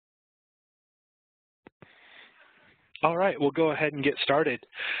All right, we'll go ahead and get started.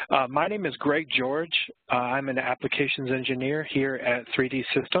 My name is Greg George. I'm an applications engineer here at 3D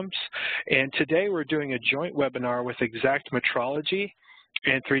Systems, and today we're doing a joint webinar with Exact Metrology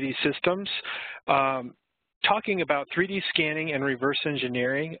and 3D Systems, talking about 3D scanning and reverse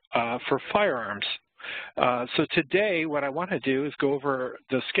engineering for firearms. So today, what I want to do is go over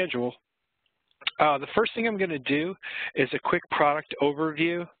the schedule. The first thing I'm going to do is a quick product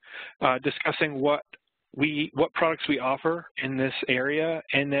overview, discussing what products we offer in this area,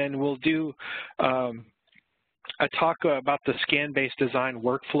 and then we'll do a talk about the scan-based design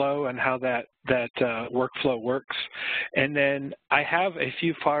workflow and how that workflow works. And then I have a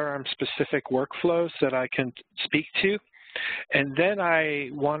few firearm-specific workflows that I can speak to. And then I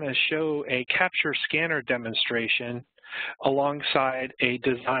want to show a capture scanner demonstration alongside a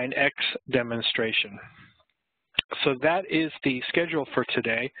Design X demonstration. So that is the schedule for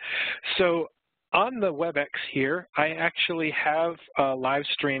today. So on the WebEx here, I actually have a live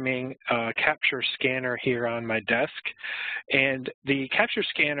streaming capture scanner here on my desk. And the capture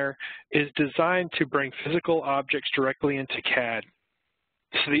scanner is designed to bring physical objects directly into CAD.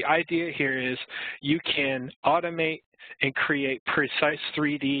 So the idea here is you can automate and create precise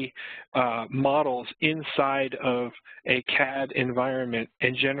 3D models inside of a CAD environment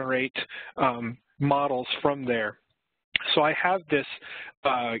and generate models from there. So I have this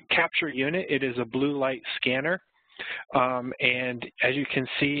capture unit. It is a blue light scanner. And as you can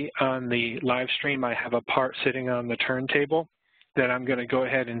see on the live stream, I have a part sitting on the turntable that I'm going to go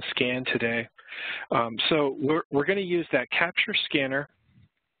ahead and scan today. So we're going to use that capture scanner.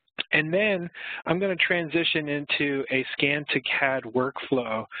 And then I'm going to transition into a scan to CAD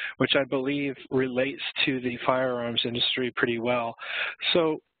workflow, which I believe relates to the firearms industry pretty well.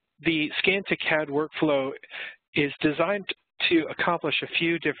 So the scan to CAD workflow is designed to accomplish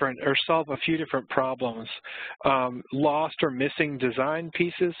solve a few different problems, lost or missing design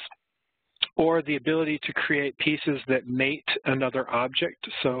pieces, or the ability to create pieces that mate another object.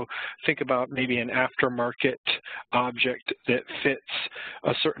 So think about maybe an aftermarket object that fits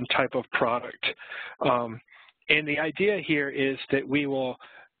a certain type of product. And the idea here is that we will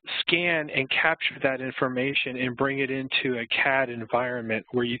scan and capture that information and bring it into a CAD environment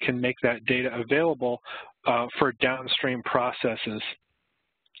where you can make that data available for downstream processes.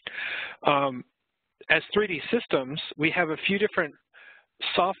 As 3D Systems, we have a few different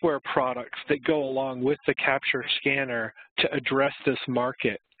software products that go along with the capture scanner to address this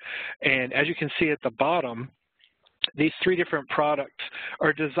market. And as you can see at the bottom, these three different products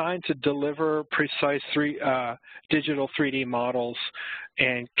are designed to deliver precise digital 3D models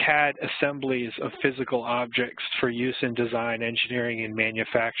and CAD assemblies of physical objects for use in design, engineering, and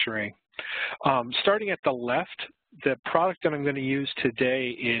manufacturing. Starting at the left, the product that I'm going to use today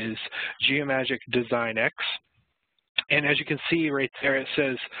is Geomagic Design X. And as you can see right there, it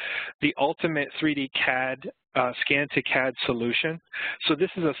says the ultimate 3D CAD scan to CAD solution. So this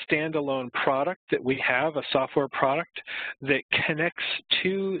is a standalone product that we have, a software product that connects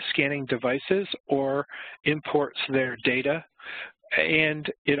to scanning devices or imports their data. And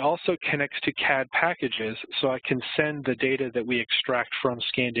it also connects to CAD packages, so I can send the data that we extract from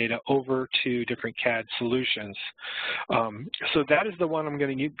scan data over to different CAD solutions. So that is the one I'm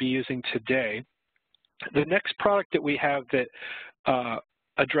going to be using today. The next product that we have that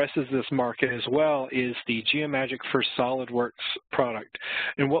addresses this market as well is the Geomagic for SolidWorks product.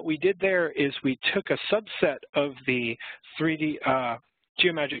 And what we did there is we took a subset of the 3D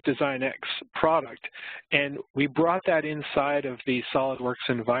Geomagic Design X product, and we brought that inside of the SolidWorks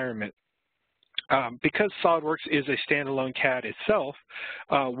environment. Because SolidWorks is a standalone CAD itself,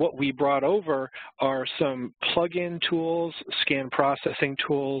 what we brought over are some plug-in tools, scan processing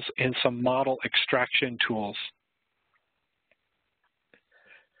tools, and some model extraction tools.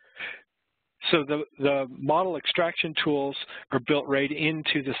 So the model extraction tools are built right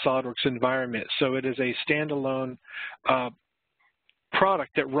into the SolidWorks environment. So it is a standalone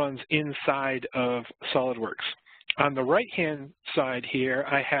product that runs inside of SolidWorks. On the right-hand side here,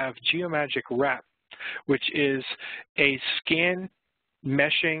 I have Geomagic Wrap, which is a scan,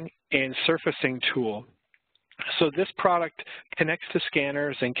 meshing, and surfacing tool. So this product connects to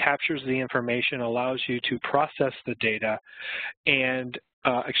scanners and captures the information, allows you to process the data and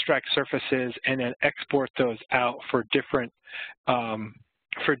extract surfaces and then export those out for different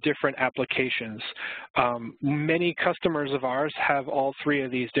applications. Many customers of ours have all three of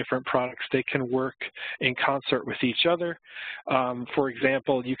these different products. They can work in concert with each other. For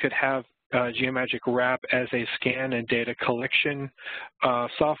example, you could have Geomagic Wrap as a scan and data collection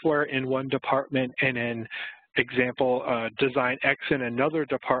software in one department, and then example Design X in another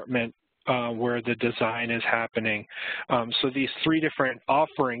department where the design is happening. So these 3 different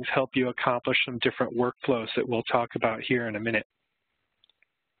offerings help you accomplish some different workflows that we'll talk about here in a minute.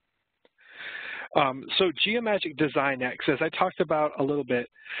 So Geomagic Design X, as I talked about a little bit,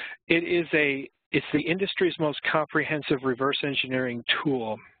 it's the industry's most comprehensive reverse engineering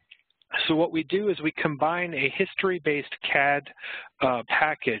tool. So what we do is we combine a history-based CAD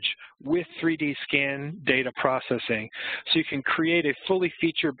package with 3D scan data processing. So you can create a fully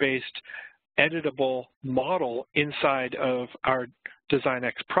feature-based editable model inside of our Design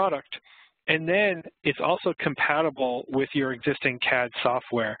X product. And then it's also compatible with your existing CAD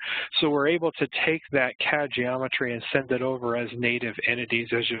software. So we're able to take that CAD geometry and send it over as native entities,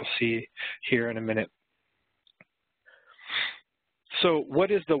 as you'll see here in a minute. So what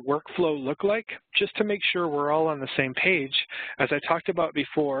does the workflow look like? Just to make sure we're all on the same page, as I talked about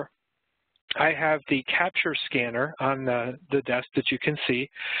before, I have the capture scanner on the desk that you can see.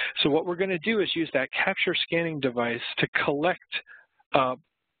 So what we're going to do is use that capture scanning device to collect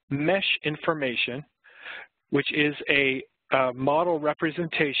mesh information, which is a model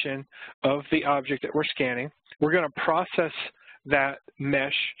representation of the object that we're scanning. We're going to process that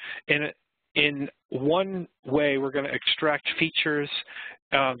mesh in one way. We're going to extract features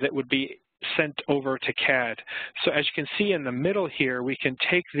that would be sent over to CAD. So as you can see in the middle here, we can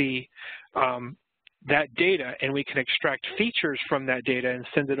take that data and we can extract features from that data and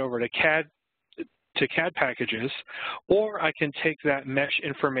send it over to CAD packages, or I can take that mesh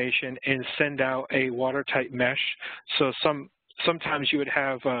information and send out a watertight mesh. So sometimes you would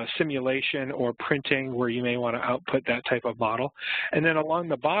have simulation or printing where you may want to output that type of model. And then along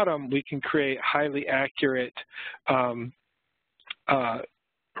the bottom, we can create highly accurate,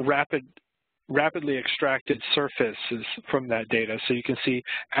 rapidly extracted surfaces from that data. So you can see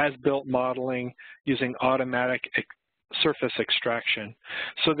as-built modeling using automatic surface extraction.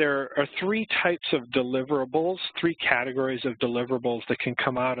 So there are 3 types of deliverables, 3 categories of deliverables that can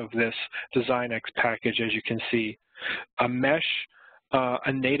come out of this Design X package, as you can see. A mesh,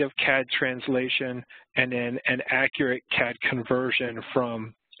 a native CAD translation, and then an accurate CAD conversion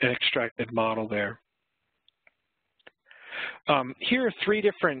from an extracted model there. Here are 3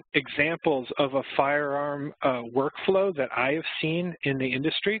 different examples of a firearm workflow that I have seen in the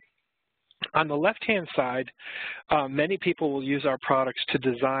industry. On the left-hand side, many people will use our products to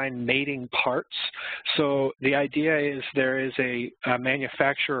design mating parts. So the idea is there is a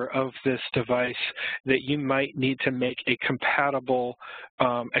manufacturer of this device that you might need to make a compatible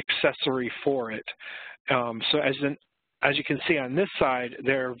accessory for it. So as you can see on this side,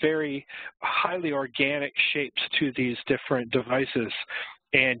 there are very highly organic shapes to these different devices,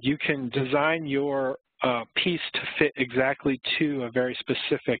 and you can design your piece to fit exactly to a very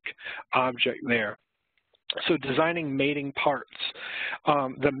specific object there. So designing mating parts.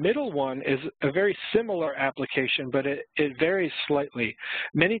 The middle one is a very similar application, but it varies slightly.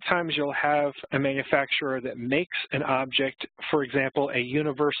 Many times you'll have a manufacturer that makes an object, for example, a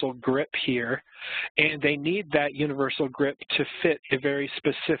universal grip here, and they need that universal grip to fit a very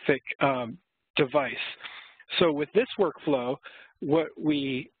specific device. So with this workflow,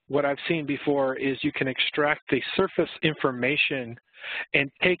 what I've seen before is you can extract the surface information and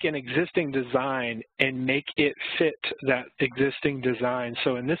take an existing design and make it fit that existing design.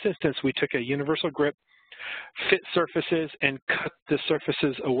 So in this instance, we took a universal grip, fit surfaces, and cut the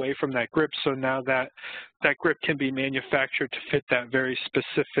surfaces away from that grip. So now that grip can be manufactured to fit that very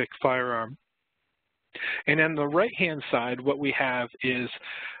specific firearm. And on the right-hand side, what we have is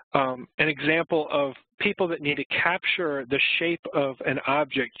an example of people that need to capture the shape of an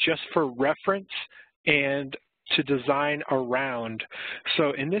object just for reference and to design around.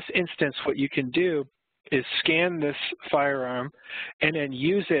 So in this instance, what you can do is scan this firearm and then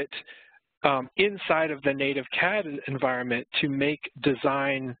use it inside of the native CAD environment to make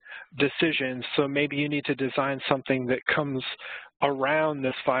design decisions. So maybe you need to design something that comes around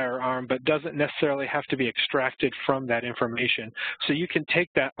this firearm but doesn't necessarily have to be extracted from that information. So you can take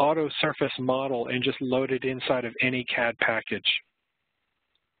that auto surface model and just load it inside of any CAD package.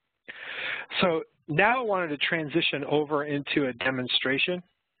 So now I wanted to transition over into a demonstration,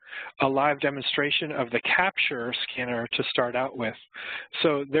 a live demonstration of the capture scanner to start out with.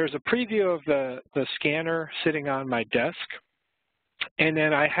 So there's a preview of the scanner sitting on my desk, and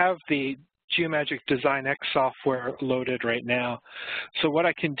then I have the Geomagic Design X software loaded right now. So what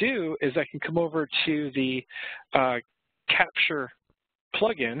I can do is I can come over to the capture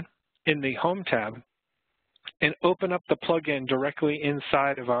plugin in the Home tab and open up the plugin directly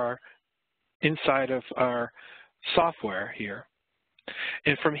inside of our software here.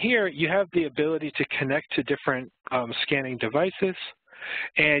 And from here, you have the ability to connect to different scanning devices.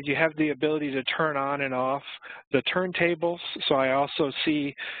 And you have the ability to turn on and off the turntables. So I also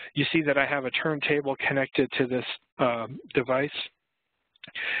see, you see that I have a turntable connected to this device.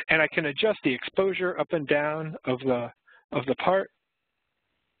 And I can adjust the exposure up and down of the part.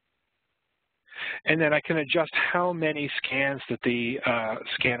 And then I can adjust how many scans that the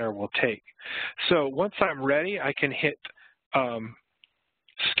scanner will take. So once I'm ready, I can hit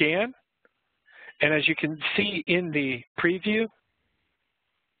scan. And as you can see in the preview,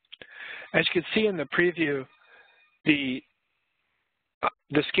 the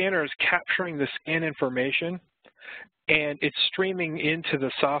scanner is capturing the scan information, and it's streaming into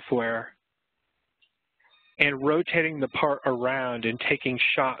the software and rotating the part around and taking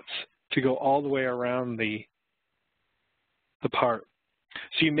shots to go all the way around the part.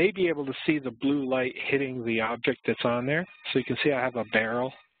 So you may be able to see the blue light hitting the object that's on there. So you can see I have a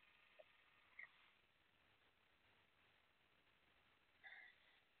barrel.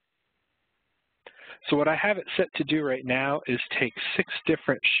 So what I have it set to do right now is take 6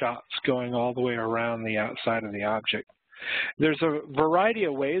 different shots going all the way around the outside of the object. There's a variety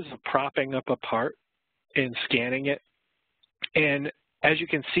of ways of propping up a part and scanning it. And as you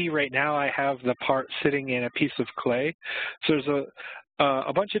can see right now, I have the part sitting in a piece of clay. So there's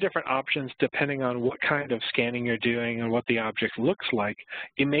a bunch of different options depending on what kind of scanning you're doing and what the object looks like.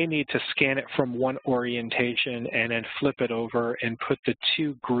 You may need to scan it from one orientation and then flip it over and put the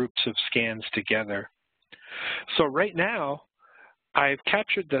 2 groups of scans together. So right now, I've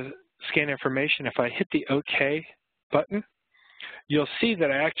captured the scan information. If I hit the OK button, you'll see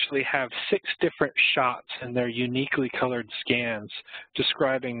that I actually have 6 different shots and they're uniquely colored scans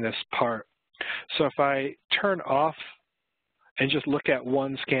describing this part. So if I turn off and just look at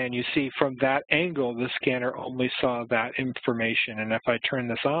one scan, you see from that angle, the scanner only saw that information. And if I turn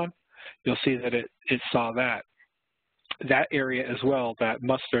this on, you'll see that it saw that area as well, that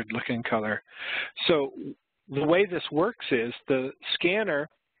mustard looking color. So the way this works is the scanner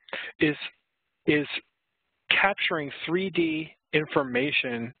is capturing 3D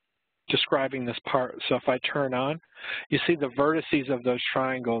information describing this part. So if I turn on, you see the vertices of those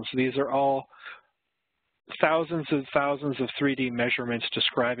triangles. These are all thousands and thousands of 3D measurements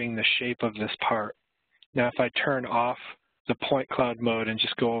describing the shape of this part. Now if I turn off the point cloud mode and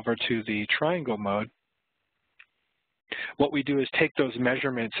just go over to the triangle mode, what we do is take those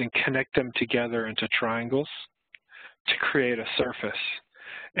measurements and connect them together into triangles to create a surface.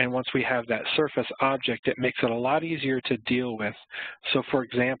 And once we have that surface object, it makes it a lot easier to deal with. So for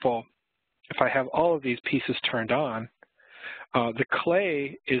example, if I have all of these pieces turned on, the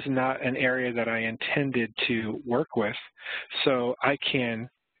clay is not an area that I intended to work with. So I can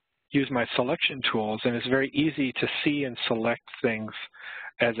use my selection tools, and it's very easy to see and select things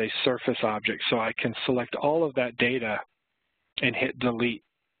as a surface object. So I can select all of that data and hit delete.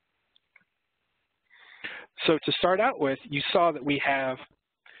 So to start out with, you saw that we have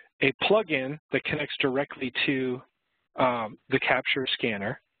a plugin that connects directly to the capture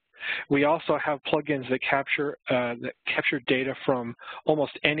scanner. We also have plugins that capture data from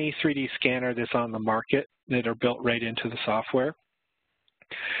almost any 3D scanner that's on the market that are built right into the software.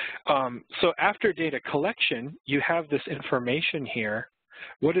 So after data collection, you have this information here.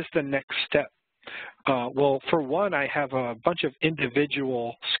 What is the next step? Well, for one, I have a bunch of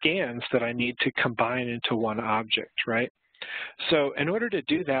individual scans that I need to combine into one object, right? So in order to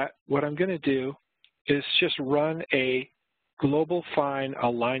do that, what I'm going to do is just run a global fine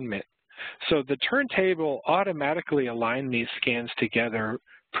alignment. So the turntable automatically aligns these scans together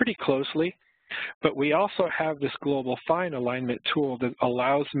pretty closely, but we also have this global fine alignment tool that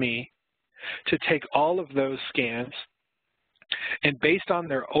allows me to take all of those scans, and based on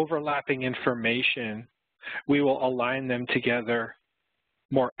their overlapping information, we will align them together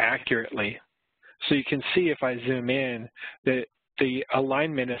more accurately. So you can see if I zoom in that the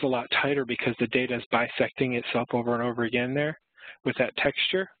alignment is a lot tighter because the data is bisecting itself over and over again there with that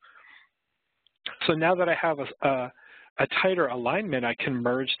texture. So now that I have a tighter alignment, I can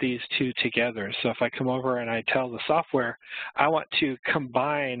merge these two together. So if I come over and I tell the software, I want to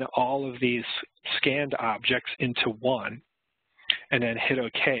combine all of these scanned objects into one, and then hit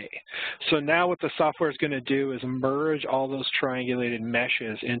OK. So now what the software is going to do is merge all those triangulated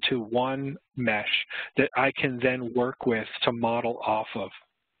meshes into one mesh that I can then work with to model off of.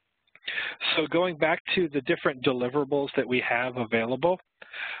 So going back to the different deliverables that we have available,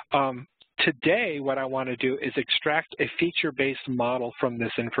 today what I want to do is extract a feature-based model from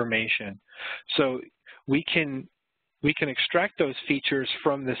this information. So we can extract those features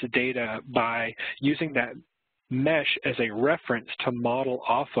from this data by using that mesh as a reference to model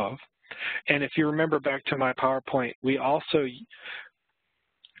off of. And if you remember back to my PowerPoint, we also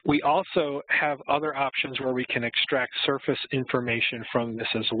We also have other options where we can extract surface information from this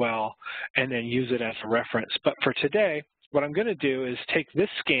as well and then use it as a reference. But for today, what I'm going to do is take this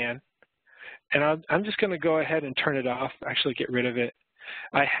scan, and I'm just going to go ahead and turn it off, actually get rid of it.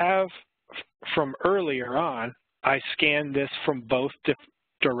 I have, from earlier on, I scanned this from both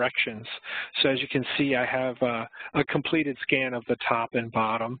directions. So as you can see, I have a completed scan of the top and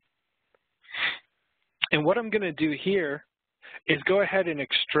bottom. And what I'm going to do here is go ahead and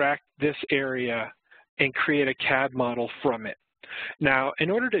extract this area and create a CAD model from it. Now,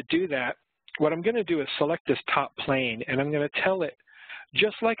 in order to do that, what I'm going to do is select this top plane, and I'm going to tell it,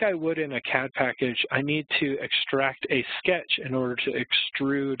 just like I would in a CAD package, I need to extract a sketch in order to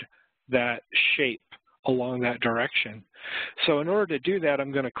extrude that shape along that direction. So in order to do that,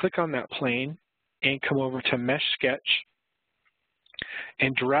 I'm going to click on that plane and come over to Mesh Sketch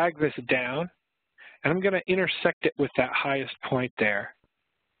and drag this down. And I'm going to intersect it with that highest point there.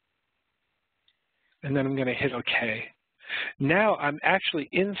 And then I'm going to hit OK. Now I'm actually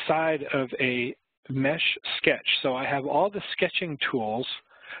inside of a mesh sketch. So I have all the sketching tools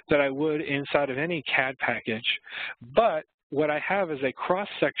that I would inside of any CAD package. But what I have is a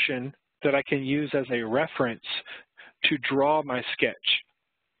cross-section that I can use as a reference to draw my sketch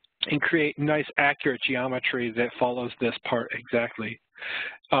and create nice, accurate geometry that follows this part exactly.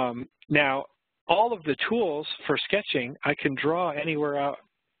 Now, all of the tools for sketching, I can draw anywhere out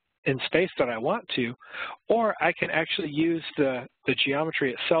in space that I want to, or I can actually use the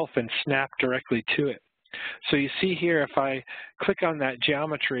geometry itself and snap directly to it. So you see here, if I click on that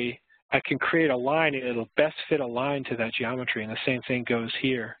geometry, I can create a line and it'll best fit a line to that geometry, and the same thing goes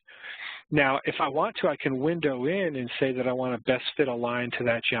here. Now, if I want to, I can window in and say that I want to best fit a line to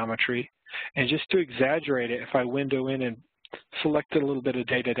that geometry. And just to exaggerate it, if I window in and select a little bit of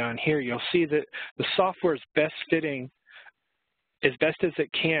data down here, you'll see that the software is best fitting as best as it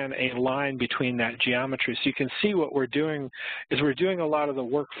can a line between that geometry. So you can see what we're doing is we're doing a lot of the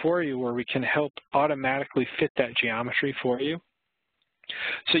work for you where we can help automatically fit that geometry for you.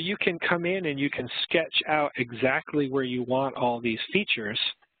 So you can come in and you can sketch out exactly where you want all these features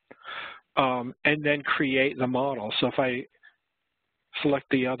and then create the model. So if I select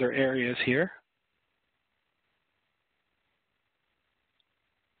the other areas here,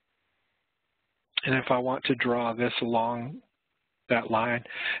 and if I want to draw this along that line.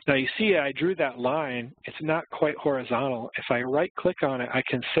 Now you see I drew that line, it's not quite horizontal. If I right click on it, I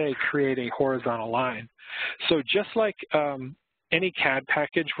can say create a horizontal line. So just like any CAD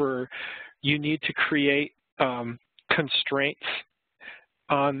package where you need to create constraints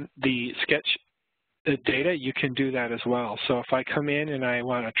on the sketch data, you can do that as well. So if I come in and I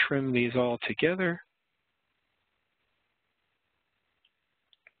want to trim these all together,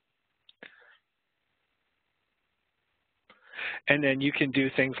 and then you can do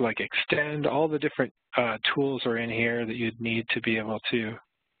things like extend. All the different tools are in here that you'd need to be able to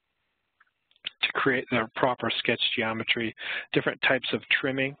create the proper sketch geometry, different types of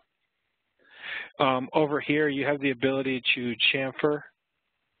trimming. Over here, you have the ability to chamfer.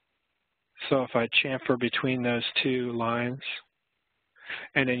 So if I chamfer between those two lines,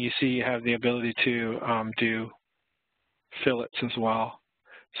 and then you see you have the ability to do fillets as well.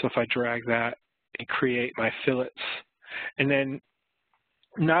 So if I drag that and create my fillets, and then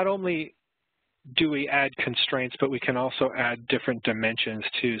not only do we add constraints, but we can also add different dimensions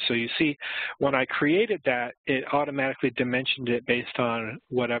too. So you see, when I created that, it automatically dimensioned it based on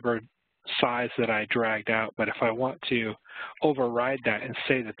whatever size that I dragged out. But if I want to override that and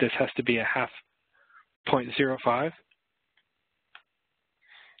say that this has to be a 0.05,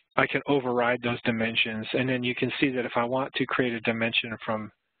 I can override those dimensions. And then you can see that if I want to create a dimension from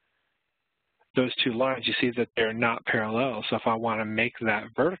those two lines, you see that they're not parallel. So if I want to make that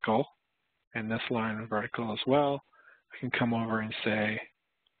vertical, and this line vertical as well, I can come over and say,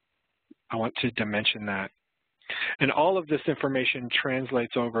 I want to dimension that. And all of this information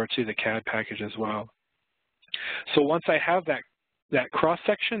translates over to the CAD package as well. So once I have that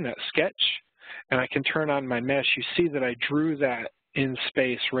cross-section, that sketch, and I can turn on my mesh, you see that I drew that in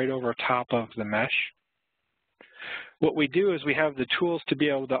space right over top of the mesh. What we do is we have the tools to be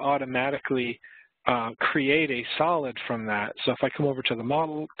able to automatically create a solid from that. So if I come over to the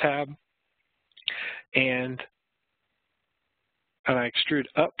Model tab and I extrude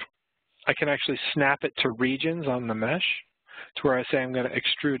up, I can actually snap it to regions on the mesh to where I say I'm going to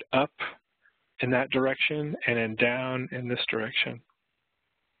extrude up in that direction and then down in this direction.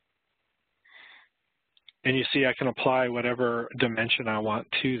 And you see I can apply whatever dimension I want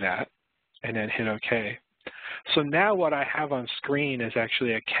to that and then hit OK. So now what I have on screen is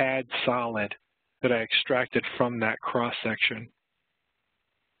actually a CAD solid that I extracted from that cross-section.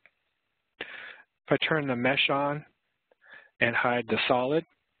 If I turn the mesh on and hide the solid,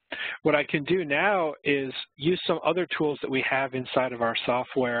 what I can do now is use some other tools that we have inside of our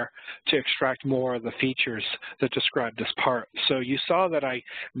software to extract more of the features that describe this part. So you saw that I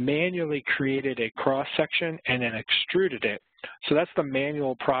manually created a cross-section and then extruded it. So that's the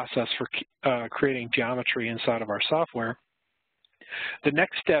manual process for creating geometry inside of our software. The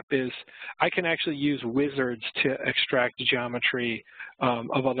next step is I can actually use wizards to extract geometry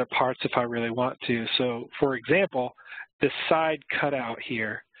of other parts if I really want to. So for example, this side cutout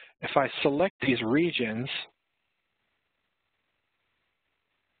here, if I select these regions,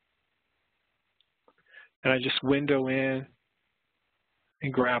 and I just window in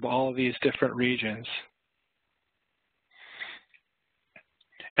and grab all of these different regions,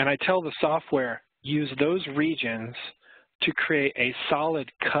 and I tell the software, use those regions to create a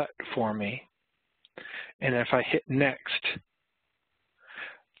solid cut for me. And if I hit next,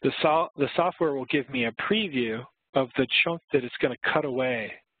 the software will give me a preview of the chunk that it's going to cut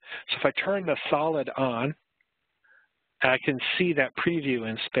away. So if I turn the solid on, I can see that preview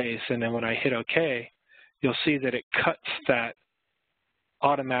in space, and then when I hit OK, you'll see that it cuts that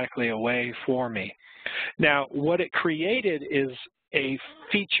automatically away for me. Now, what it created is a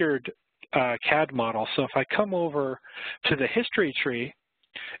featured CAD model. So if I come over to the history tree,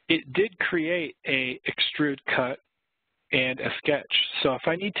 it did create a extrude cut and a sketch. So if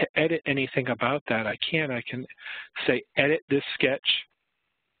I need to edit anything about that, I can say edit this sketch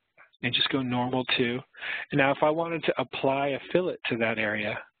and just go normal to. And now if I wanted to apply a fillet to that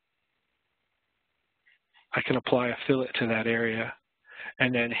area, I can apply a fillet to that area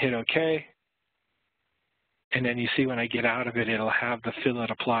and then hit OK. And then you see when I get out of it, it'll have the fillet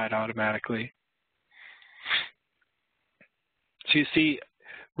applied automatically. So you see,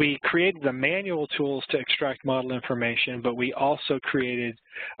 we created the manual tools to extract model information, but we also created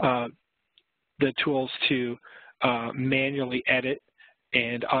the tools to manually edit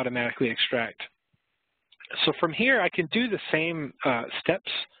and automatically extract. So from here, I can do the same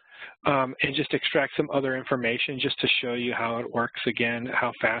steps and just extract some other information just to show you how it works again,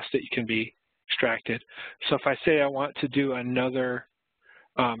 how fast it can be extracted. So if I say I want to do another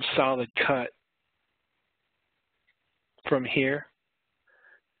solid cut from here,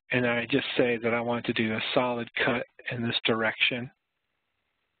 and I just say that I want to do a solid cut in this direction,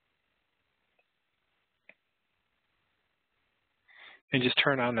 and just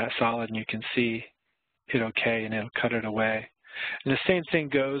turn on that solid, and you can see, hit OK, and it'll cut it away. And the same thing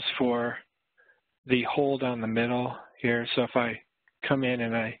goes for the hole down the middle here. So if I come in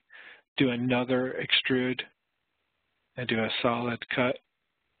and I do another extrude and do a solid cut,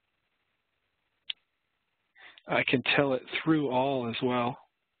 I can tell it through all as well.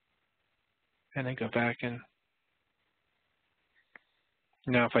 And then go back, and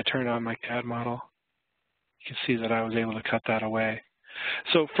now if I turn on my CAD model, you can see that I was able to cut that away.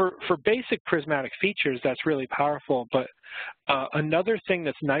 So for basic prismatic features, that's really powerful. But another thing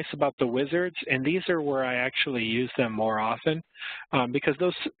that's nice about the wizards, and these are where I actually use them more often, because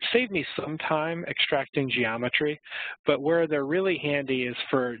those save me some time extracting geometry, but where they're really handy is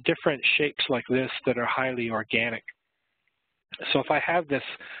for different shapes like this that are highly organic. So if I have this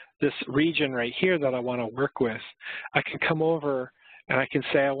region right here that I want to work with, I can come over and I can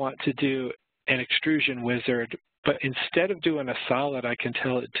say I want to do an extrusion wizard, but instead of doing a solid, I can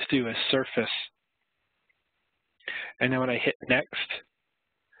tell it to do a surface. And then when I hit next,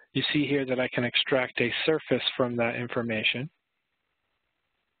 you see here that I can extract a surface from that information.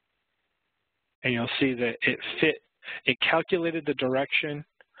 And you'll see that it calculated the direction,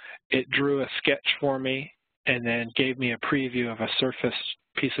 it drew a sketch for me, and then gave me a preview of a surface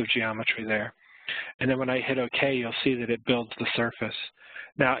piece of geometry there. And then when I hit OK, you'll see that it builds the surface.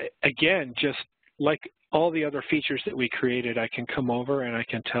 Now, again, just like all the other features that we created, I can come over and I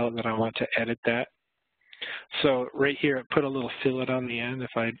can tell it that I want to edit that. So right here, it put a little fillet on the end.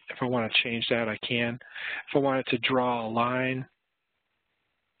 If I want to change that, I can. If I wanted to draw a line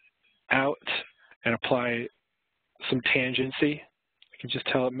out and apply some tangency, I can just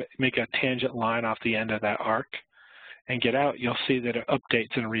tell it make a tangent line off the end of that arc and get out. You'll see that it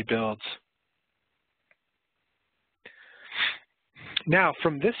updates and rebuilds. Now,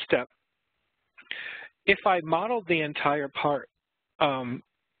 from this step, if I modeled the entire part,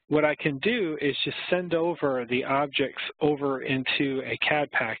 what I can do is just send over the objects over into a CAD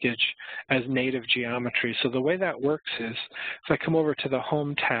package as native geometry. So the way that works is if I come over to the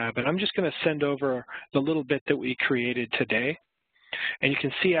Home tab, and I'm just going to send over the little bit that we created today. And you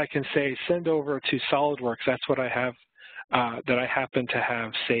can see I can say send over to SolidWorks. That's what I have, that I happen to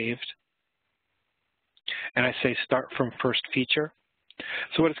have saved. And I say start from first feature.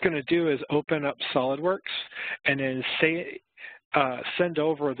 So what it's going to do is open up SolidWorks and then send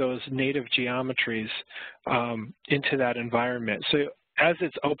over those native geometries into that environment. So as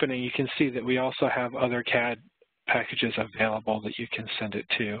it's opening, you can see that we also have other CAD packages available that you can send it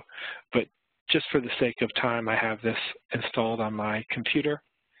to. But just for the sake of time, I have this installed on my computer.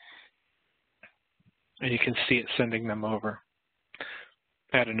 And you can see it sending them over.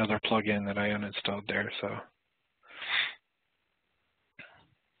 I had another plugin that I uninstalled there, so.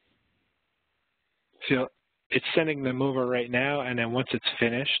 So it's sending them over right now, and then once it's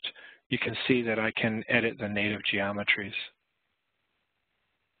finished, you can see that I can edit the native geometries.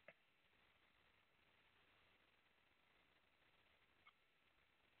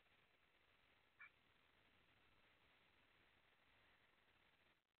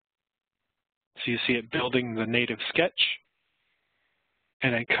 So you see it building the native sketch,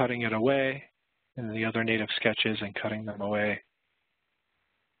 and then cutting it away, and the other native sketches and cutting them away.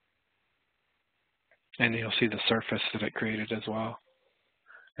 And you'll see the surface that it created as well.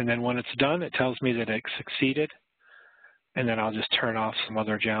 And then when it's done, it tells me that it succeeded. And then I'll just turn off some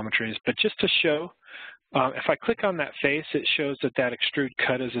other geometries. But just to show, if I click on that face, it shows that that extrude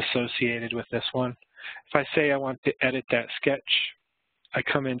cut is associated with this one. If I say I want to edit that sketch, I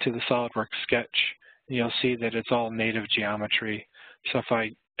come into the SolidWorks sketch, and you'll see that it's all native geometry. So if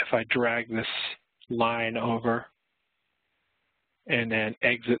I drag this line over and then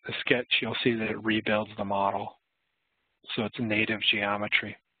exit the sketch, you'll see that it rebuilds the model. So it's native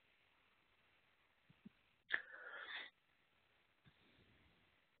geometry.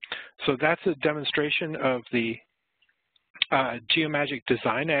 So that's a demonstration of the Geomagic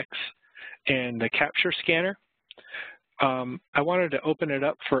Design X and the capture scanner. I wanted to open it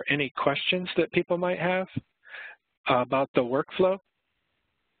up for any questions that people might have about the workflow.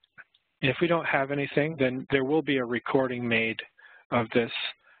 If we don't have anything, then there will be a recording made of this,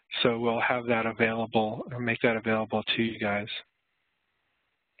 so we'll have that available or make that available to you guys.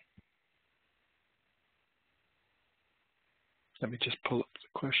 Let me just pull up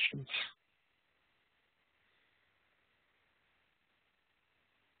the questions.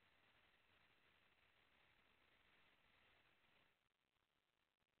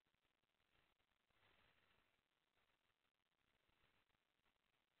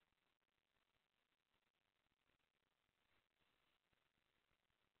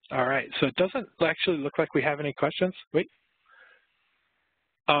 All right, so it doesn't actually look like we have any questions. Wait.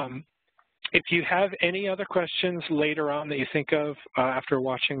 If you have any other questions later on that you think of after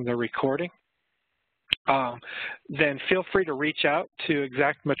watching the recording, then feel free to reach out to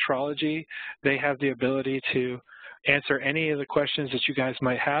Exact Metrology. They have the ability to answer any of the questions that you guys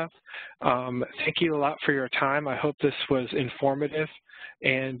might have. Thank you a lot for your time. I hope this was informative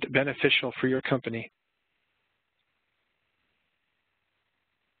and beneficial for your company.